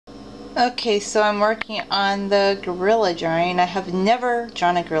Okay, so I'm working on the gorilla drawing. I have never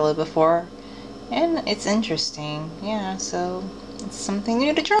drawn a gorilla before, and it's interesting. Yeah, so it's something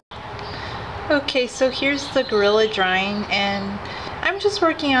new to draw. Okay, so here's the gorilla drawing, and I'm just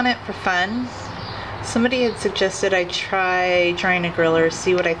working on it for fun. Somebody had suggested I try drawing a gorilla or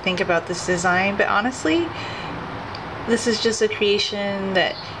see what I think about this design, but honestly, this is just a creation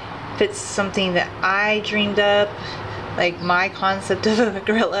that fits something that I dreamed up, like my concept of a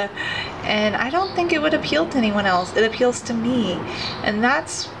gorilla, and I don't think it would appeal to anyone else. It appeals to me, and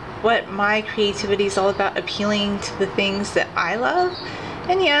that's what my creativity is all about, appealing to the things that I love.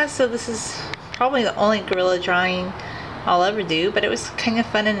 And yeah, so this is probably the only gorilla drawing I'll ever do, but it was kind of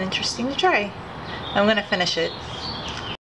fun and interesting to try. I'm gonna finish it.